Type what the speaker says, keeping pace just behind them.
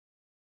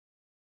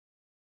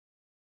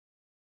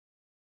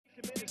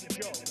recommend is a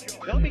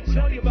joke. Now let me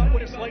tell you about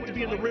what it's like to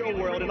be in the real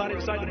world and not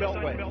inside the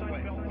Beltway.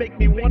 Make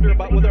me wonder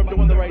about whether I'm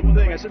doing the right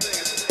thing. I said,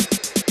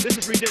 this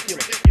is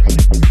ridiculous.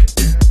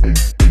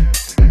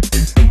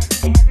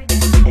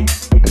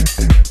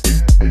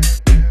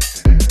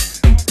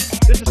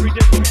 This is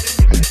ridiculous.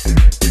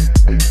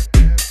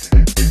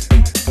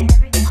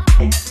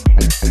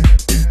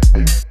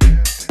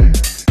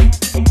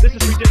 This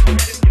is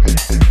ridiculous.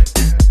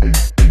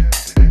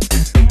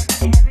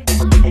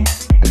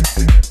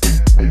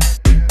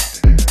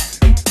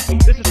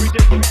 This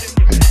is ridiculous.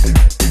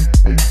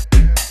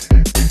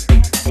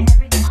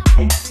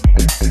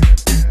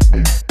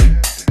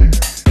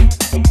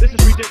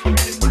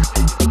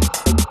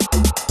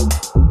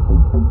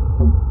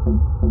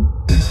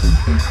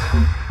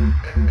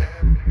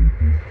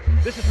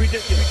 This is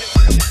ridiculous.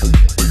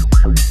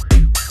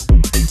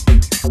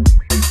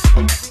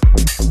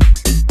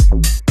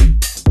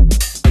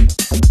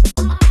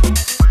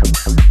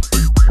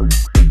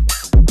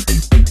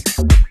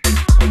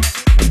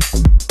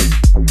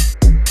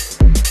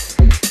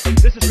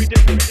 This is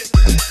ridiculous.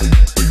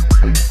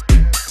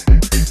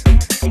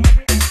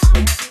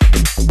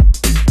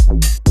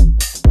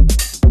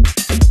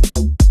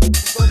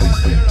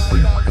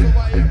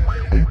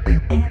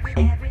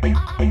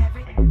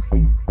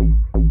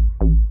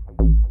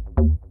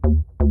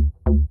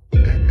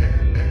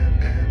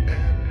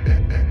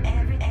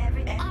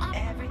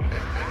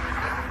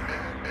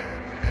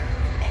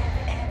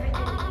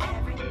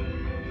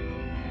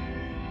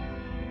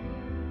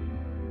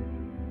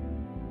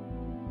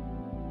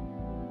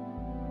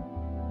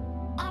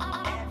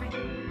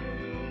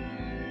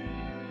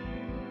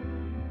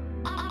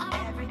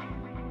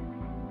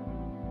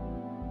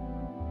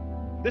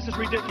 This is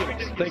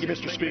ridiculous. Thank you,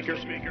 Mr. Speaker,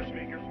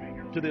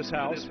 to this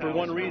House for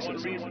one reason.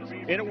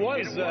 And it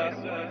was,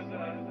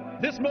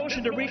 this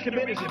motion to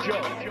recommit is a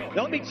joke.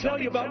 Now let me tell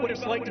you about what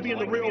it's like to be in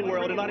the real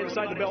world and not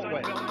inside the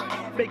Beltway.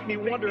 Make me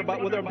wonder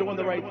about whether I'm doing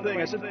the right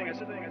thing. I said,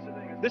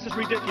 this is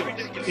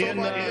ridiculous.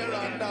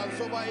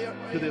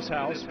 To this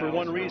House for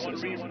one reason.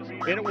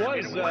 And it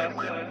was,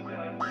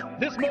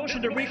 this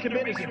motion to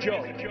recommit is a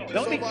joke.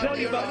 Now let me tell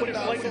you about what it's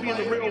like to be in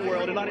the real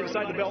world and not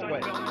inside the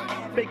Beltway.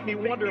 Make me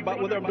wonder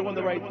about whether I'm doing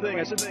the right thing.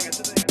 I said,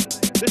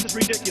 this is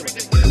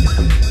ridiculous.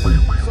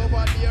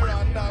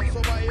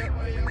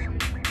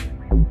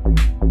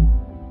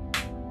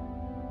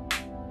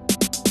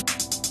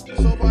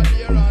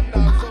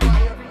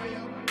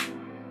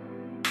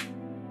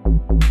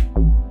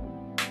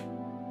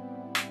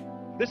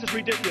 This is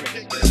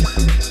ridiculous.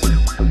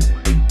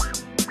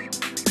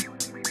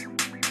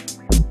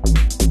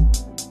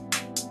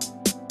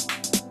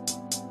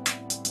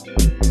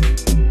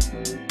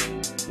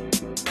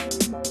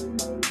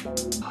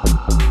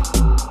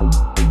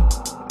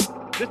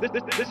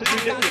 This is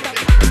ridiculous.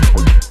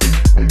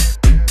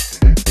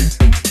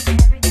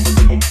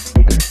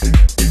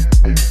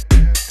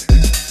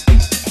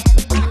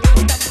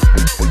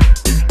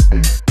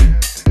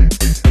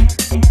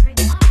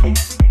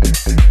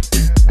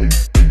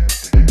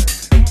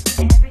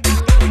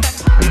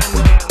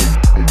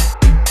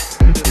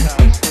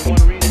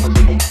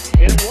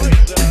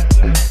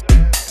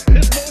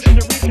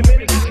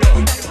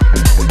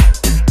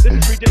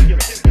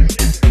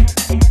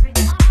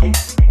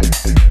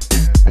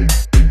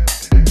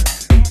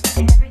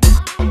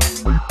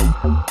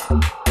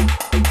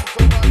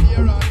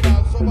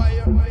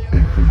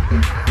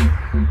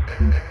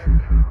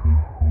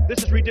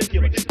 This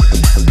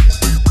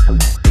is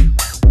ridiculous.